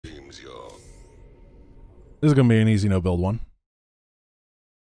This is going to be an easy no-build one.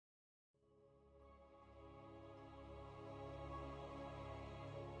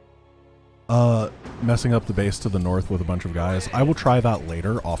 Messing up the base to the north with a bunch of guys. I will try that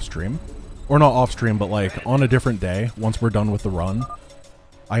later off-stream. Or not off-stream, but like on a different day, once we're done with the run.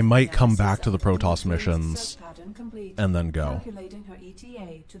 I might come back to the Protoss missions and then go.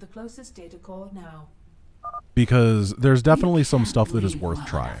 Because there's definitely some stuff that is worth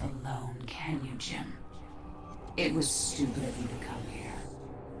trying. It was stupid of you to come here.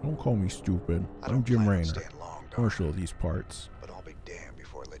 Don't call me stupid. I'm Jim Raynor, commercial of these parts. But I'll be damned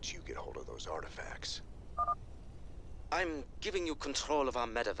before I let you get hold of those artifacts. I'm giving you control of our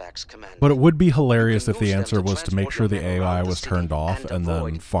medevacs, Commander. But it would be hilarious if the answer was to make sure the AI was turned off and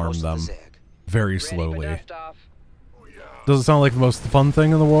then farm them very slowly. Does it sound like the most fun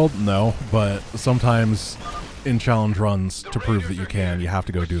thing in the world? No, but sometimes in challenge runs, to prove that you can, you have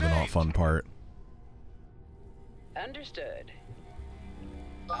to go do the not fun part. Understood.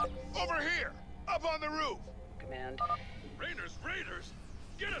 Over here! Up on the roof! Command. Raiders!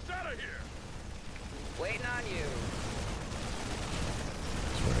 Get us out of here! Waiting on you.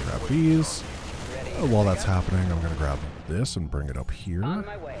 So I'm gonna grab these. While that's happening, I'm gonna grab this and bring it up here. On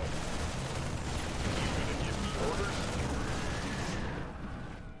my way.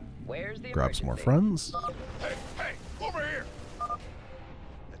 Where's the Grab some more emergency? friends. Hey! Over here!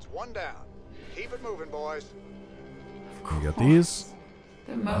 That's one down. Keep it moving, boys. You get these.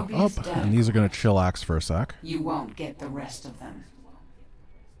 The Up, Moby's up, done. and these are gonna chillax for a sec. You won't get the rest of them.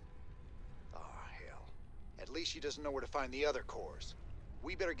 Oh, hell. At least she doesn't know where to find the other cores.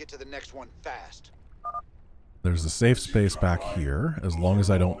 We better get to the next one fast. There's a safe space back here, as long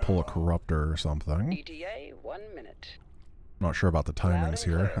as I don't pull a corruptor or something. ETA, 1 minute. Not sure about the timings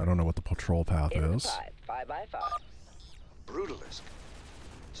here. I don't know what the patrol path In the is. 5x5. Brutalisk.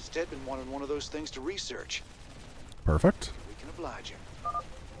 Stedman wanted one of those things to research. Perfect. We can oblige him.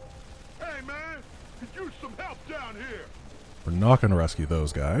 Hey man, could use some help down here. We're not gonna rescue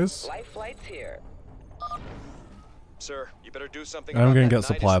those guys. Life flight's here. Sir, you better do something. I'm about gonna that get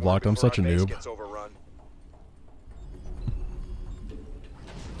supply Nidus blocked. I'm before such a our base noob. gets overrun.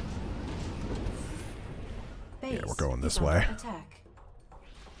 Yeah, we're going this way.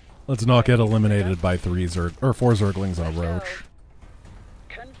 Let's not get eliminated by 4 Zerglings on a roach.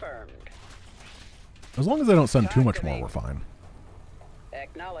 Confirmed. As long as I don't send too much more, we're fine.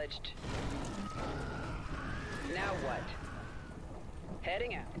 Acknowledged. Now what?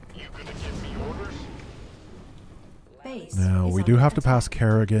 Heading out. You gonna give me orders? Now, we do have to pass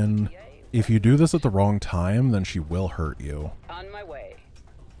Kerrigan. If you do this at the wrong time, then she will hurt you. On my way.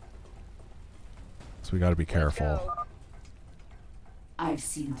 So we gotta be careful. I've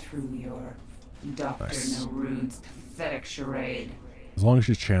seen through your Dr. Nice. Narude's pathetic charade. As long as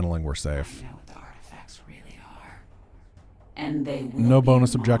she's channeling, we're safe. I know what the artifacts really are. And they will No be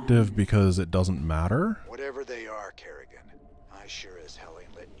bonus mine. objective because it doesn't matter. Whatever they are, Kerrigan, I sure as hell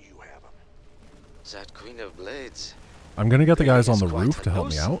ain't letting you have them. That Queen of Blades. I'm gonna get the guys on the Is quite roof a to help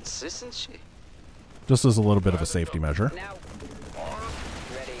me out, nuisance, isn't she? just as a little bit of a safety measure. Now.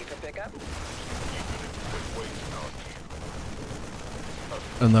 Ready for pickup?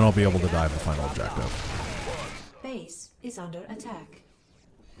 And then I'll be able to dive the final objective. Base is under attack.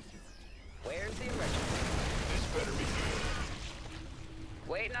 Where's the emergency? This better be good.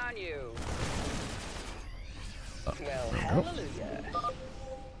 Waiting on you. Well, there we go. hallelujah.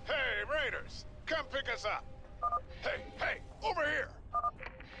 Hey, Raiders, come pick us up. Hey, over here.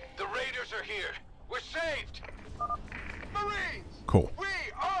 The Raiders are here. We're saved. Marines, Cool. we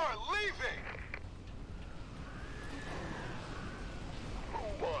are leaving.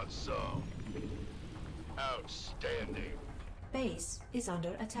 Who wants some? Outstanding. Base is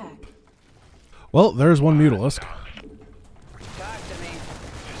under attack. Well, there's one Mutalisk. Talk to me.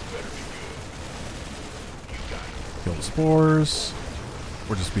 This better be good. You got it. Kill the spores.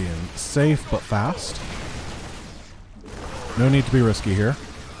 We're just being safe but fast. No need to be risky here.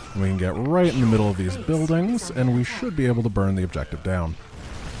 We can get right in the middle of these buildings, and we should be able to burn the objective down.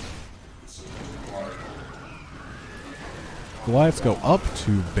 Goliaths go up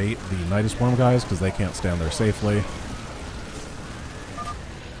to bait the Nidus Worm guys because they can't stand there safely.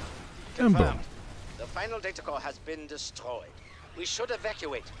 And boom. The final data core has been destroyed. We should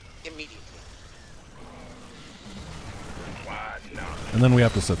evacuate immediately. Why not? And then we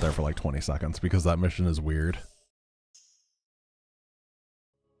have to sit there for like 20 seconds because that mission is weird.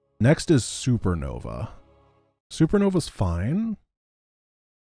 Next is Supernova. Supernova's fine.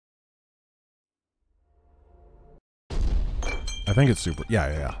 I think it's super.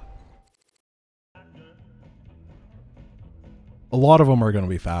 Yeah. A lot of them are going to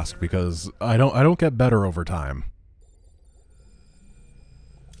be fast because I don't get better over time.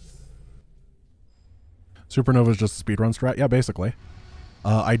 Supernova is just a speedrun strat? Yeah, basically.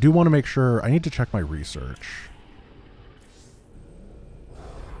 I do want to make sure... I need to check my research.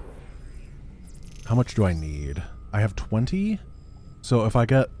 How much do I need? I have 20? So if I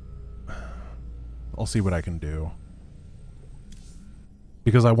get... I'll see what I can do.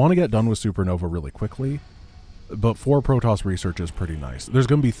 Because I want to get done with Supernova really quickly. But 4 Protoss research is pretty nice. There's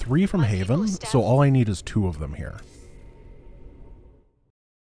going to be 3 from Haven, so all I need is 2 of them here.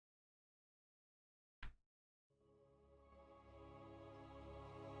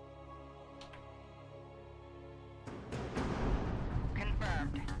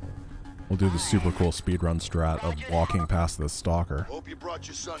 We'll do the super cool speedrun strat of walking past this stalker. Hope you brought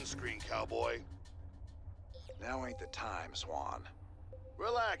your sunscreen, cowboy. Now ain't the time, Swan.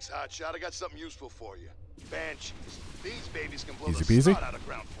 Relax, hotshot. I got something useful for you. Banshees. These babies can blow Easy the peasy. snot out of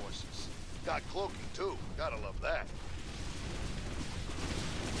ground forces. Got cloaking, too. Gotta love that.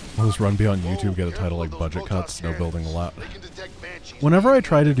 Will this run be on YouTube, get a title like Budget Cuts, No Building a Lot? Whenever I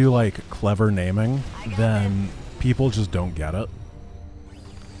try to do, like, clever naming, then people just don't get it.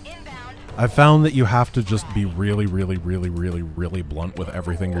 I've found that you have to just be really, really, really, really, really blunt with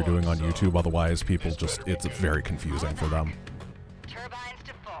everything you're doing on YouTube, otherwise people just, it's very confusing for them. Turbines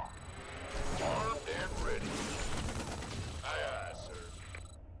to full. Armed and ready. Aye, aye, sir.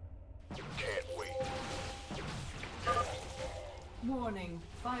 Can't wait. Warning.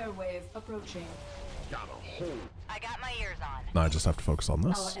 Fire wave approaching. I got my ears on. Now I just have to focus on Our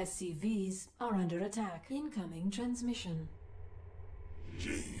this. SCVs are under attack. Incoming transmission.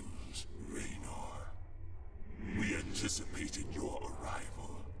 James Raynor, we anticipated your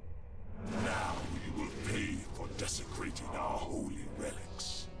arrival. Now you will pay for desecrating our holy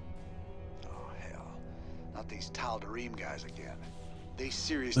relics. Oh, hell. Not these Tal'Darim guys again. They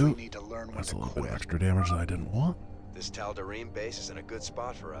seriously Ooh, need to learn when that's to a little bit of quit. extra damage that I didn't want. This Tal'Darim base is in a good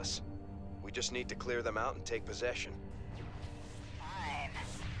spot for us. We just need to clear them out and take possession. Fine.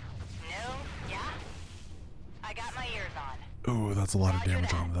 No, yeah? I got my ears on. Ooh, that's a lot of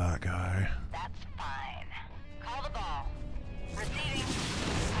damage on that guy. That's fine. Call the ball. Receiving.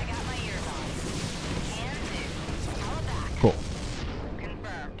 I got my ears on. Can do. Call it back. Cool.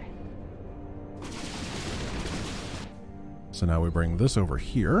 Confirmed. So now we bring this over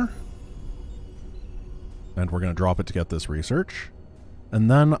here. And we're going to drop it to get this research.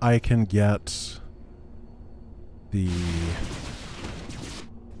 And then I can get the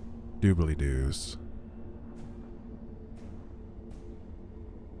doobly-doos.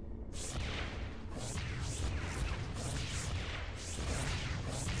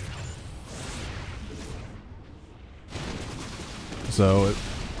 So it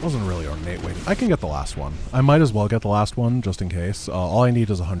wasn't really ornate weight. I can get the last one. I might as well get the last one just in case. All I need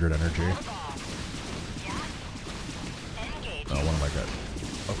is 100 energy. Oh, what am I good?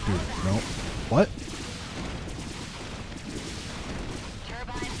 Oh, dude, no. What?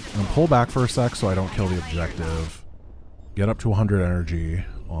 I'm gonna pull back for a sec so I don't kill the objective. Get up to 100 energy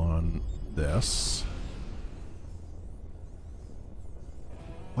on this.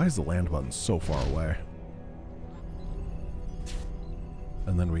 Why is the land button so far away?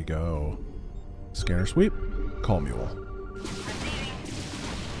 And then we go scanner sweep, call mule.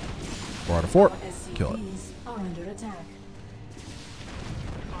 4 out of 4. Kill it. SCVs are under attack.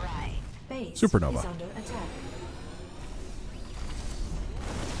 Right. Base Supernova. is under attack.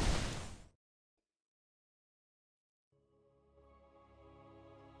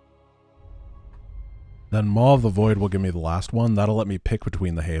 Then Maw of the Void will give me the last one. That'll let me pick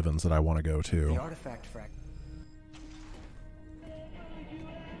between the havens that I want to go to. The artifact frag.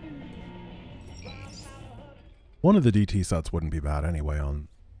 One of the DT sets wouldn't be bad anyway on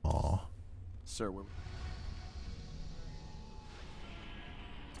Maw. Sir, we're...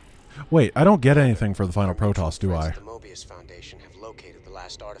 Wait, I don't get anything for the final Protoss, do I? The Mobius Foundation have located the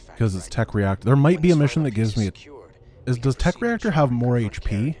last artifact. Because it's Tech Reactor. There might be a mission that gives me a... Does Tech Reactor have more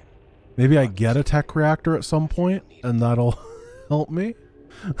HP? Maybe I get a Tech Reactor at some point, and that'll help me?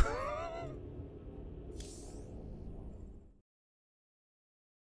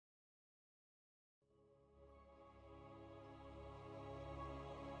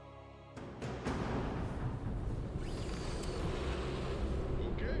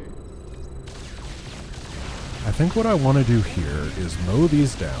 I think what I want to do here is mow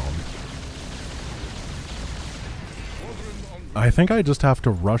these down. I think I just have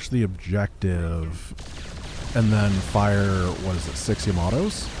to rush the objective and then fire, what is it, 6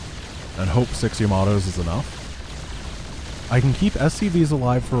 Yamatos? And hope 6 Yamatos is enough. I can keep SCVs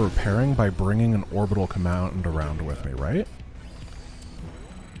alive for repairing by bringing an orbital command around with me, right?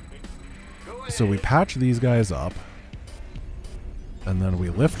 So we patch these guys up. And then we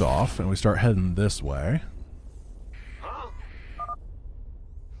lift off and we start heading this way.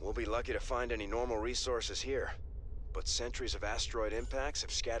 We'll be lucky to find any normal resources here. But centuries of asteroid impacts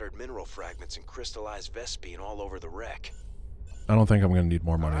have scattered mineral fragments and crystallized Vespene all over the wreck. I don't think I'm going to need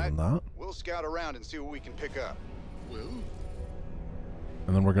more money than that. We'll scout around and see what we can pick up. Well,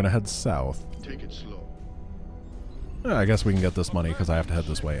 And then we're going to head south. take it slow. Yeah, I guess we can get this money because I have to head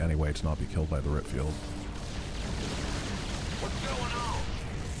this way anyway to not be killed by the Rip Field. What's going on?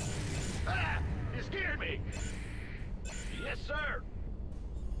 Ah! You scared me! Yes, sir!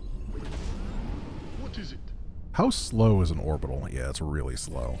 What is it? How slow is an orbital? Yeah, it's really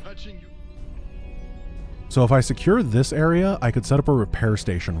slow. Patching you. So if I secure this area, I could set up a repair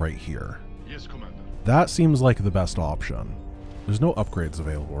station right here. Yes, Commander. That seems like the best option. There's no upgrades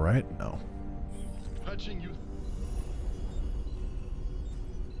available, right? No. Patching you.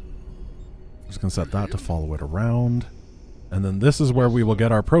 Just gonna set that to follow it around. And then this is where we will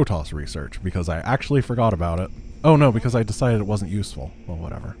get our Protoss research, because I actually forgot about it. Oh no, because I decided it wasn't useful. Well,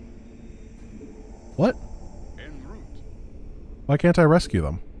 whatever. What? En route. Why can't I rescue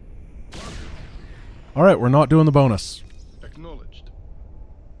them? Alright, we're not doing the bonus. Acknowledged.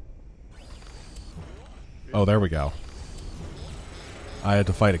 Oh, there we go. I had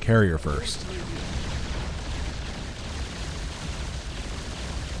to fight a carrier first.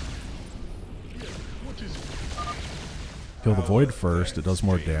 What is it? Kill the Void first, it does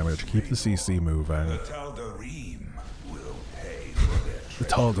more damage. Keep the CC moving. The Tal'Darim will pay for their The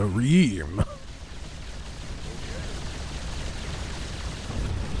Tal'Darim!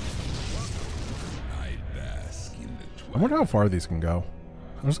 I bask in the I wonder how far these can go.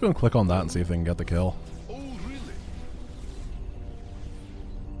 I'm just gonna click on that and see if they can get the kill. Oh, really?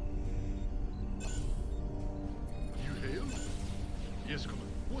 You hail? Yes, Commander.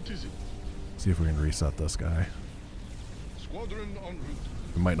 What is it? See if we can reset this guy. Squadron en route.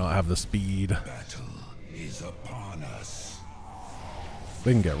 We might not have the speed. Battle is upon us.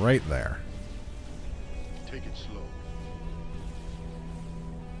 They can get right there. Take it slow.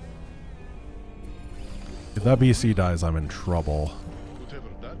 If that BC dies, I'm in trouble. Whatever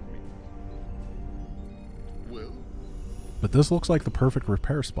that means. Well, But this looks like the perfect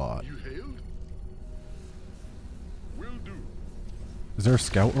repair spot. you hailed? Will do. Is there a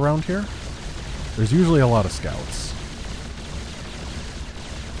scout around here? There's usually a lot of scouts.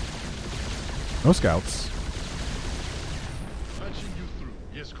 No scouts. Patching you through.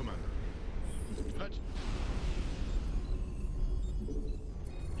 Yes, Commander. Patch.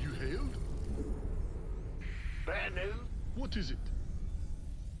 You hailed? Bad news? What is it?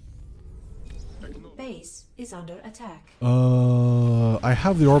 Acknowledged. Base is under attack. I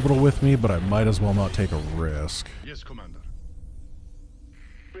have the orbital with me, but I might as well not take a risk. Yes, Commander.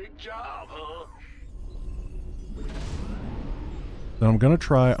 Big job, huh? Then I'm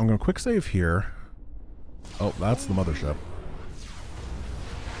gonna quick save here. Oh, that's the mothership.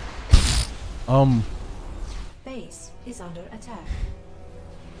 Base is under attack.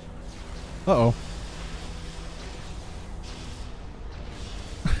 Uh-oh.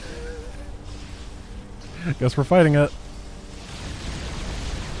 Guess we're fighting it.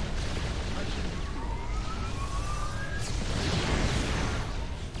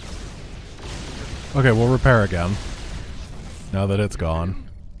 Okay, we'll repair again. Now that it's gone.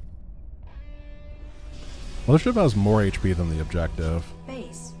 Mothership has more HP than the objective.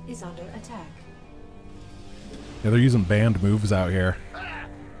 Base is under attack. Yeah, they're using banned moves out here. Ah!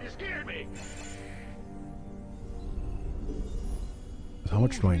 You scared me! How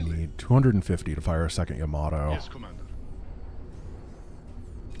much do I need? 250 to fire a second Yamato. Yes, Commander.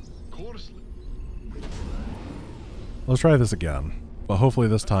 Coarsely. Let's try this again. But hopefully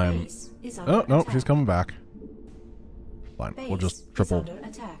this time... Base is under Oh, no, attack. she's coming back. Fine, we'll Base just is triple under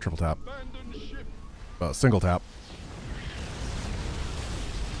attack. tap. Abandon ship. Single tap.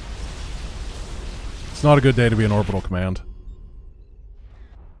 It's not a good day to be an orbital command.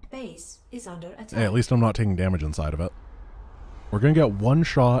 Base is under attack. Hey, at least I'm not taking damage inside of it. We're gonna get one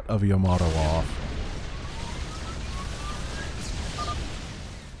shot of Yamato off.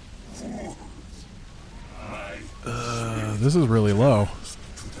 This is really low.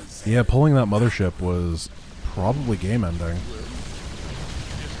 Yeah, pulling that mothership was probably game ending.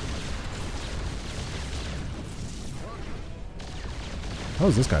 How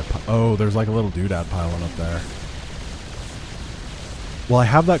is this guy? Oh, there's like a little doodad piling up there. Well, I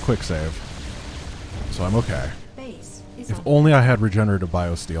have that quick save, so I'm okay. Base is If under only I had regenerative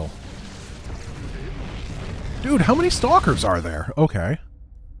biosteel. Dude, how many stalkers are there? Okay.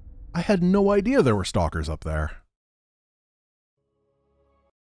 I had no idea there were stalkers up there.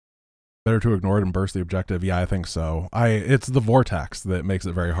 Better to ignore it and burst the objective. Yeah, I think so. It's the vortex that makes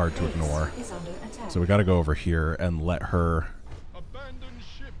it very hard to ignore. So we got to go over here and let her. Abandon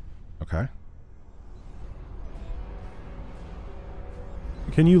ship. Okay.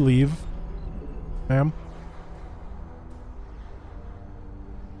 Can you leave, ma'am?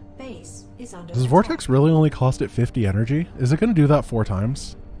 Base is under Does Vortex really only cost it 50 energy? Is it going to do that 4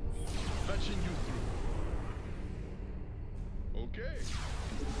 times? Patching you through. Okay.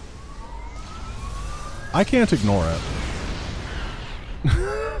 I can't ignore it.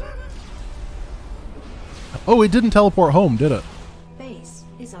 Oh, it didn't teleport home, did it? Base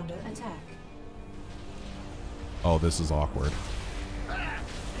is under attack. Oh, this is awkward.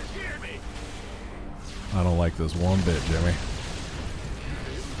 I don't like this one bit, Jimmy.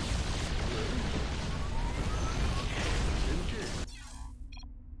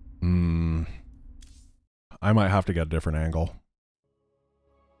 I might have to get a different angle.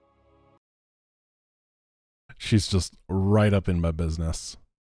 She's just right up in my business.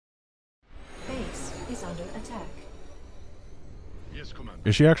 Base is under attack. Yes, Commander.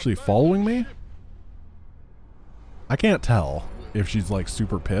 Is she actually following me? I can't tell if she's like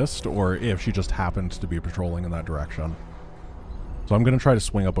super pissed or if she just happens to be patrolling in that direction. So I'm going to try to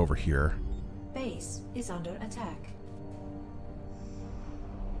swing up over here. Base is under attack.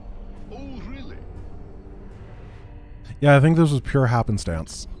 Oh, really? Yeah, I think this was pure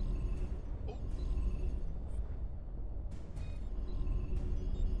happenstance.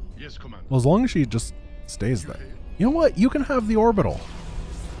 Yes, Commander. Well, as long as she just stays there. You know what? You can have the orbital.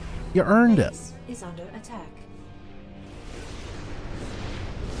 You earned it. Base is under attack.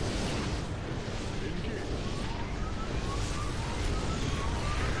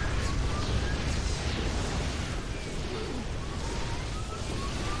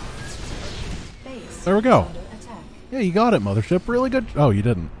 Base There we go. is under attack. Yeah, you got it, Mothership. Really good. Oh, you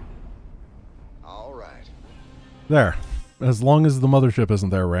didn't. All right. There. As long as the Mothership isn't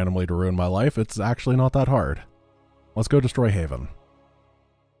there randomly to ruin my life, it's actually not that hard. Let's go destroy Haven.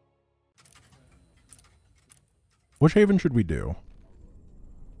 Which Haven should we do?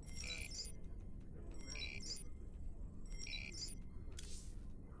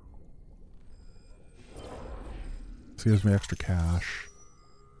 This gives me extra cash.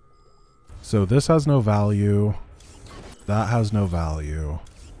 So this has no value. That has no value.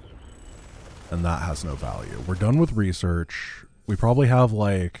 And that has no value. We're done with research. We probably have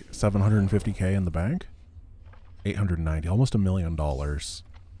like 750k in the bank. 890, almost $1 million.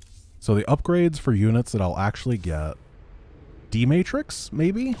 So the upgrades for units that I'll actually get. D-Matrix,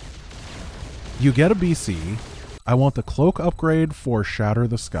 maybe? You get a BC. I want the cloak upgrade for Shatter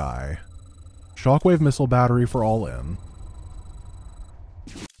the Sky. Shockwave missile battery for all in.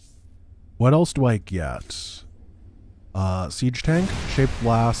 What else do I get? Siege tank, shaped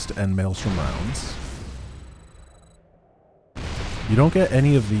blast, and maelstrom rounds. You don't get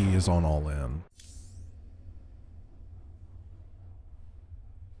any of these on all in.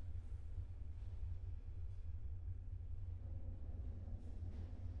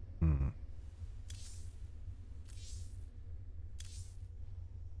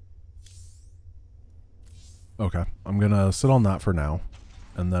 Okay, I'm gonna sit on that for now,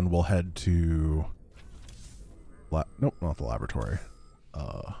 and then we'll head to... Nope, not the laboratory.